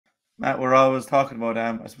Matt, we're always talking about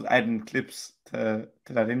I suppose adding clips to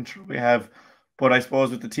that intro we have. But I suppose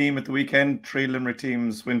with the team at the weekend, three Limerick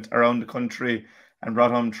teams went around the country and brought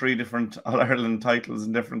home three different All Ireland titles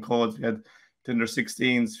in different codes. We had the under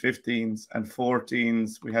 16s, 15s, and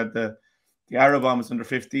 14s. We had the Arrabawn was under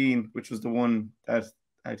 15, which was the one that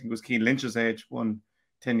I think was Keane Lynch's age, won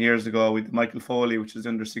 10 years ago with Michael Foley, which is the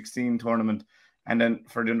under 16 tournament. And then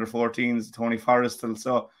for the under 14s, Tony Forristal.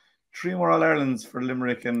 So three more All Irelands for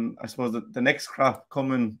Limerick, and I suppose that the next crop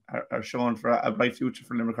coming are showing for a bright future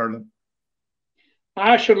for Limerick hurling.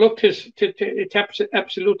 Sure, look, it's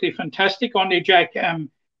absolutely fantastic on the Jack, and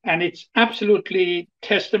it's absolutely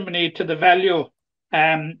testimony to the value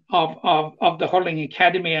of the hurling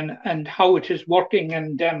academy and how it is working.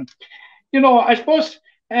 And I suppose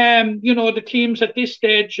the teams at this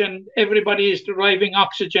stage and everybody is deriving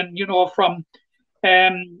oxygen, from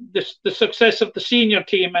the success of the senior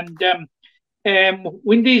team. And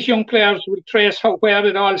when these young players will trace where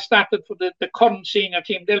it all started for the current senior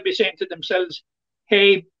team, they'll be saying to themselves,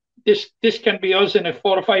 hey, this can be us in a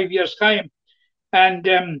 4 or 5 years' time. And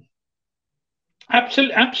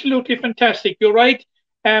absolutely fantastic. You're right.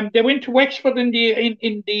 They went to Wexford in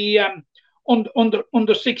the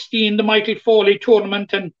under 16, the Michael Foley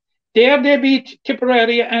tournament, and there they beat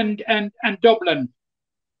Tipperary and Dublin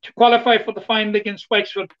to qualify for the final against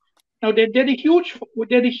Wexford. Now they did a huge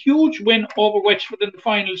win over Wexford in the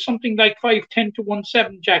final, something like 5-10 to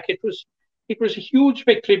 1-7. Jack, it was a huge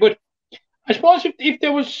victory. But I suppose if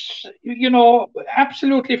there was,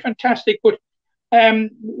 absolutely fantastic. But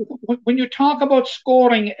when you talk about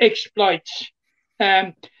scoring exploits,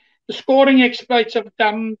 the scoring exploits of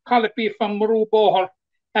Darren Colopy from Maru Bohar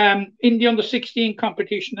in the under 16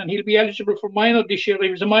 competition, and he'll be eligible for minor this year. He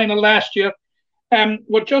was a minor last year.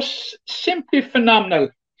 Were just simply phenomenal.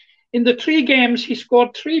 In the 3 games, he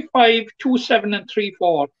scored 3-5, 2-7, and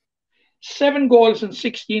 3-4. 7 goals and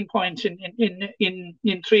 16 points in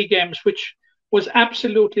 3 games, which was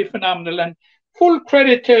absolutely phenomenal. And full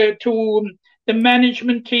credit to the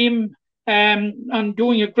management team on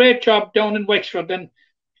doing a great job down in Wexford. And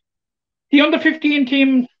the under 15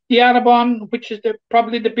 team, the Arrabawn, which is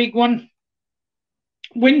probably the big one,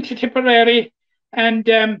 went to Tipperary, and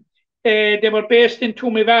they were based in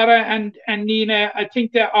Toomevara and Nina. I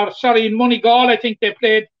think in Moneygall. I think they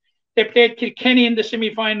played Kilkenny in the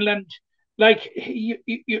semi-final. And like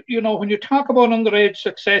when you talk about underage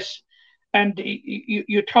success, and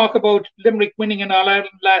you talk about Limerick winning an All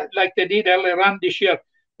Ireland like they did earlier on this year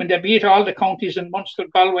when they beat all the counties in Munster,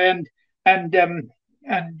 Galway, and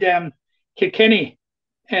Kilkenny.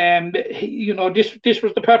 This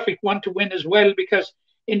was the perfect one to win as well, because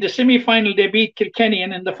in the semi-final they beat Kilkenny,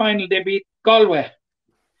 and in the final they beat Galway.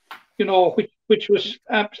 Which was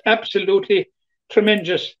absolutely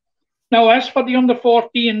tremendous. Now, as for the under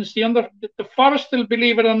 14s, the Forristal,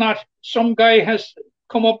 believe it or not, some guy has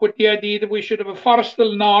come up with the idea that we should have a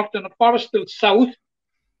Forristal North and a Forristal South,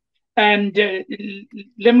 and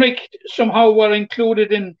Limerick somehow were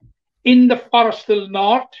included in the Forristal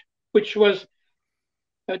North, which was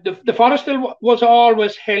the Forristal was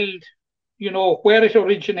always held, where it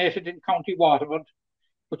originated in County Waterford.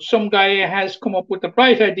 But some guy has come up with the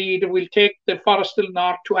bright idea that we'll take the Forristal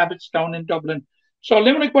North to Abbottstown in Dublin. So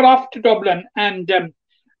Limerick were off to Dublin and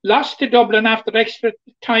lost to Dublin after extra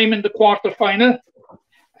time in the quarter-final,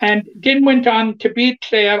 and then went on to beat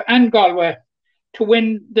Clare and Galway to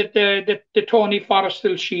win the Tony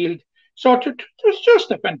Forristal Shield. So it was just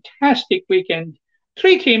a fantastic weekend.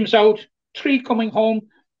 3 teams out, 3 coming home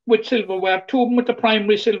with silverware, 2 of them with the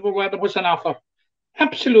primary silverware that was an offer.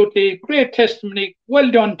 Absolutely great testimony. Well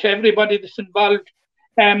done to everybody that's involved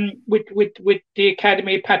with the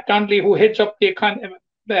academy. Pat Donnelly, who heads up the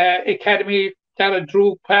academy, Dara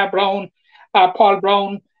Drew, Paul Brown,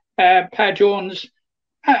 Pa Jones.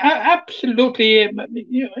 Absolutely,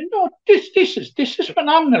 this is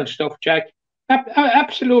phenomenal stuff, Jack.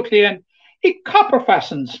 Absolutely, and it copper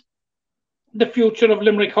fastens the future of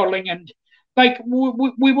Limerick hurling. And like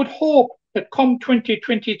we would hope that come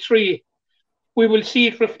 2023, we will see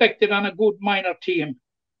it reflected on a good minor team.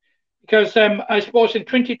 Because I suppose in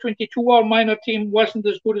 2022 our minor team wasn't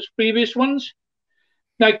as good as previous ones.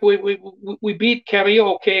 Like we beat Kerry,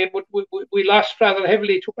 okay, but we lost rather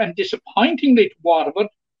heavily and disappointingly to Waterford.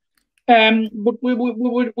 But we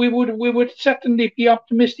would certainly be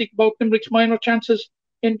optimistic about Limerick's minor chances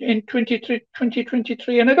in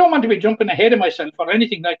 2023. And I don't want to be jumping ahead of myself or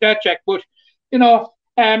anything like that, Jack. But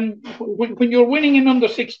when you're winning an under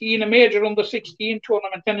 16, a major under 16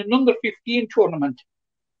 tournament, and an under 15 tournament,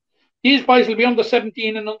 these boys will be under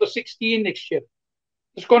 17 and under 16 next year.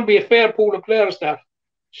 There's going to be a fair pool of players there.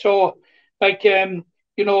 So,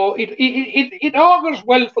 it augurs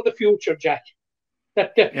well for the future, Jack.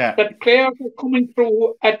 That players are coming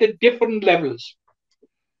through at the different levels.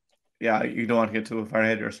 Yeah, you don't want to get too far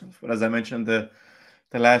ahead of yourself. But as I mentioned, the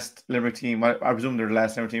last Limerick team, I presume they're the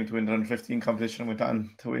last Limerick team to win the under-15 competition, went on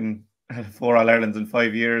to win 4 All-Irelands in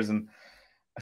 5 years. And